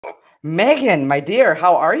Megan, my dear,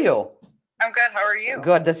 how are you? I'm good. How are you?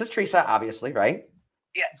 Good. This is Teresa, obviously, right?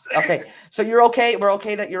 Yes. Okay. So you're okay? We're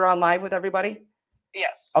okay that you're on live with everybody?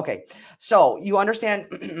 Yes. Okay. So you understand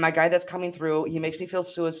my guy that's coming through, he makes me feel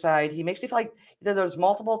suicide. He makes me feel like either there's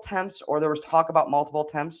multiple attempts or there was talk about multiple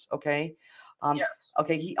attempts. Okay. Um, Yes.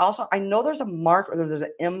 okay. He also, I know there's a Mark or there's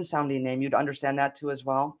an M sounding name. You'd understand that too as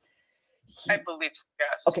well. I He, believe so.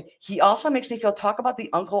 Yes. okay. He also makes me feel talk about the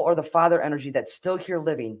uncle or the father energy that's still here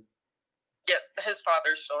living. Yep. His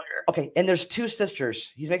father's still here. Okay, and there's two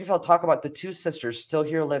sisters. He's making me feel talk about the two sisters still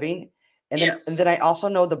here living. And then Yes. and then I also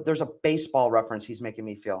know that there's a baseball reference he's making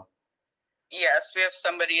me feel. Yes. We have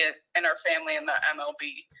somebody in our family in the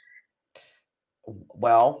MLB.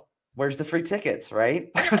 Well, where's the free tickets, right?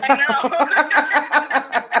 I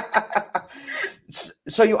know.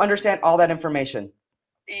 So you understand all that information.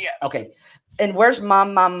 Yes. Okay. And where's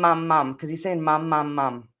mom? Because he's saying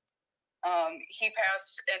mom. He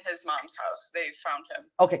passed in his mom's house. They found him.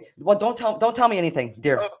 Okay. Well, don't tell me anything,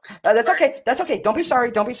 dear. Oh, That's sorry. okay. That's okay. Don't be sorry.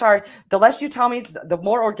 Don't be sorry. The less you tell me, the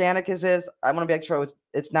more organic it is. I want to make sure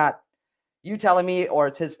it's not you telling me or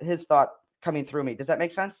it's his thought coming through me. Does that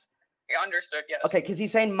make sense? Yeah, understood. Yes. Okay, because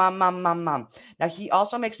he's saying mom. Now he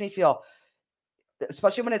also makes me feel,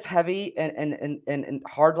 especially when it's heavy and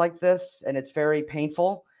hard like this, and it's very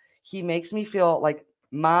painful. He makes me feel like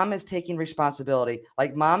mom is taking responsibility.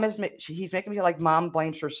 Like he's making me feel like mom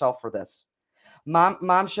blames herself for this.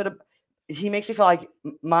 Mom should have. He makes me feel like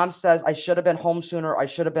mom says I should have been home sooner. I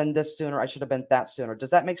should have been this sooner. I should have been that sooner. Does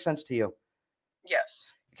that make sense to you?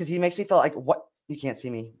 Yes. Because he makes me feel like what. You can't see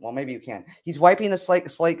me. Well, maybe you can. He's wiping the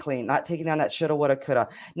slate clean, not taking down that shoulda, woulda, coulda.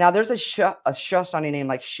 Now there's a sounding name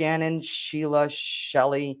like Shannon, Sheila,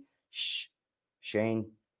 Shelly,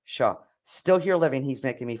 Shane, Shaw. Still here living. He's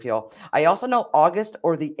making me feel. I also know August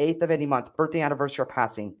or the 8th of any month, birthday, anniversary, or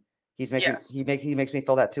passing. He's making he makes me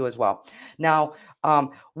feel that too as well. Now,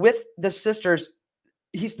 with the sisters,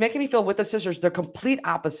 he's making me feel with the sisters, they're complete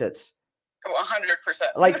opposites.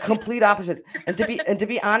 100%. Like complete opposites. And to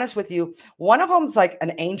be honest with you, one of them's like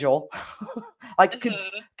an angel, like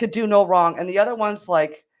could do no wrong, and the other one's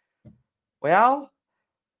like, well,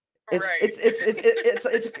 it's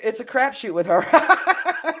a crapshoot with her.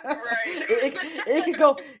 Right.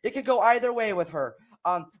 It could go either way with her.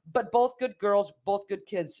 But both good girls, both good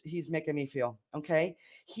kids. He's making me feel okay.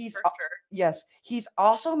 He's For sure. Yes. He's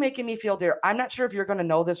also making me feel, dear. I'm not sure if you're going to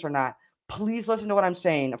know this or not. Please listen to what I'm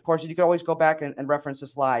saying. Of course, you can always go back and reference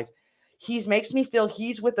this live. He makes me feel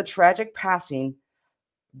he's with a tragic passing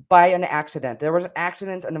by an accident. There was an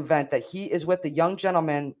accident, an event that he is with the younger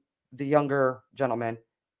gentleman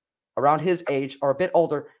around his age or a bit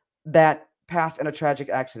older that passed in a tragic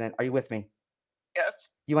accident. Are you with me?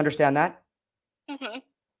 Yes. You understand that? Mm-hmm.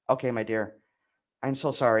 Okay, my dear. I'm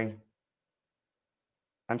so sorry.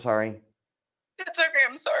 I'm sorry. It's okay.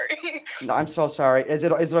 I'm sorry. No, I'm so sorry. Is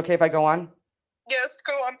it okay if I go on? Yes,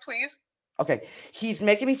 go on, please. Okay. He's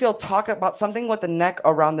making me feel talk about something with the neck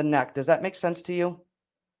around the neck. Does that make sense to you?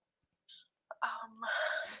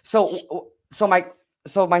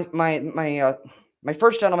 My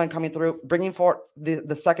first gentleman coming through, bringing forth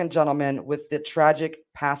the second gentleman with the tragic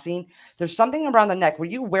passing. There's something around the neck. Were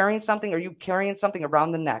you wearing something? Are you carrying something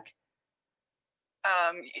around the neck?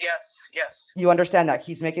 Yes. You understand that.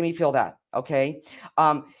 He's making me feel that. Okay.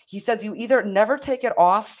 He says you either never take it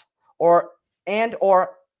off or I don't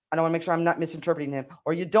want to make sure I'm not misinterpreting him,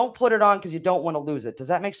 or you don't put it on because you don't want to lose it. Does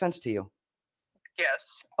that make sense to you?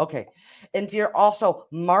 Yes. Okay. And dear, also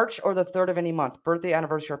March or the 3rd of any month, birthday,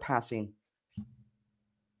 anniversary, or passing.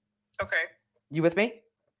 Okay. You with me?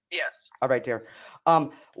 Yes. All right, dear.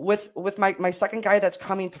 With my second guy that's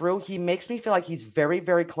coming through, he makes me feel like he's very,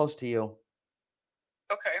 very close to you.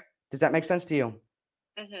 Okay. Does that make sense to you?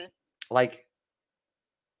 Mm-hmm. Like,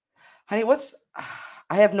 honey,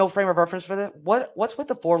 I have no frame of reference for that. What's with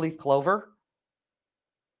the 4-leaf clover?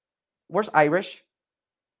 Where's Irish?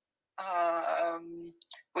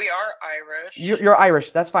 We are Irish. You're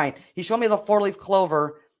Irish. That's fine. He showed me the 4-leaf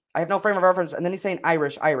clover. I have no frame of reference, and then he's saying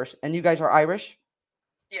Irish, and you guys are Irish.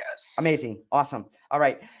 Yes. Amazing, awesome. All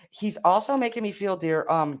right. He's also making me feel, dear.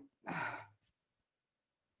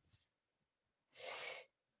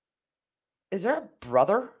 Is there a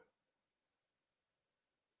brother?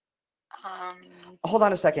 Hold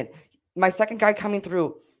on a second. My second guy coming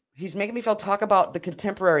through, he's making me feel talk about the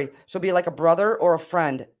contemporary. So be like a brother or a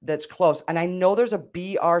friend that's close. And I know there's a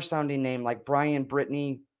BR sounding name like Brian,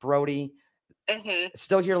 Brittany, Brody. Mm-hmm.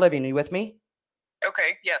 Still here living. Are you with me?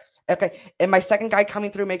 Okay, yes. Okay. And my second guy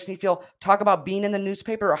coming through makes me feel talk about being in the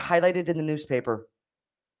newspaper or highlighted in the newspaper.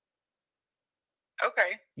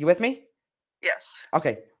 Okay. You with me? Yes.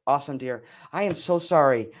 Okay. Awesome, dear. I am so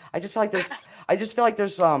sorry. I just feel like there's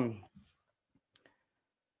been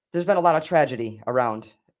a lot of tragedy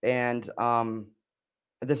around, and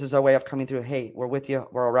this is our way of coming through. Hey, we're with you.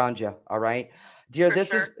 We're around you. All right, dear. For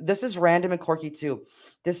sure. This is random and quirky too.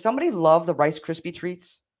 Does somebody love the Rice Krispie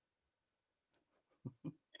treats?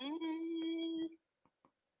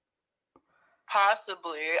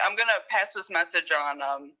 Possibly. I'm gonna pass this message on,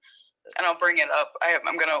 and I'll bring it up.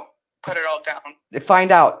 I'm gonna put it all down.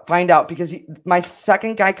 Find out, because my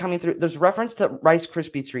second guy coming through, there's reference to Rice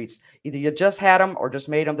Krispie treats. Either you just had them or just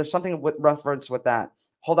made them. There's something with reference with that.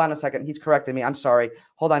 Hold on a second. He's correcting me. I'm sorry.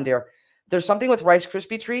 Hold on, dear. There's something with Rice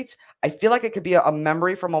Krispie treats. I feel like it could be a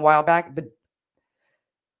memory from a while back, but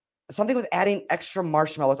something with adding extra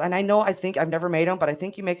marshmallows. And I think I've never made them, but I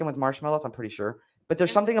think you make them with marshmallows. I'm pretty sure. But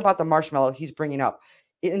there's something about the marshmallow he's bringing up,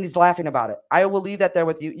 and he's laughing about it. I will leave that there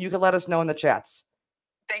with you. You can let us know in the chats.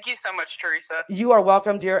 Thank you so much, Teresa. You are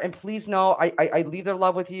welcome, dear. And please know I leave their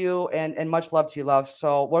love with you, and much love to you, love.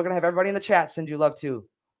 So we're going to have everybody in the chat send you love too.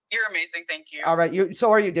 You're amazing. Thank you. All right. So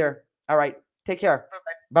are you, dear. All right. Take care.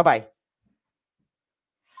 Bye-bye.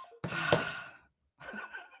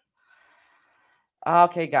 Bye-bye.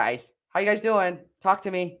 Okay, guys. How you guys doing? Talk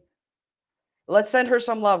to me. Let's send her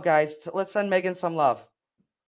some love, guys. Let's send Megan some love.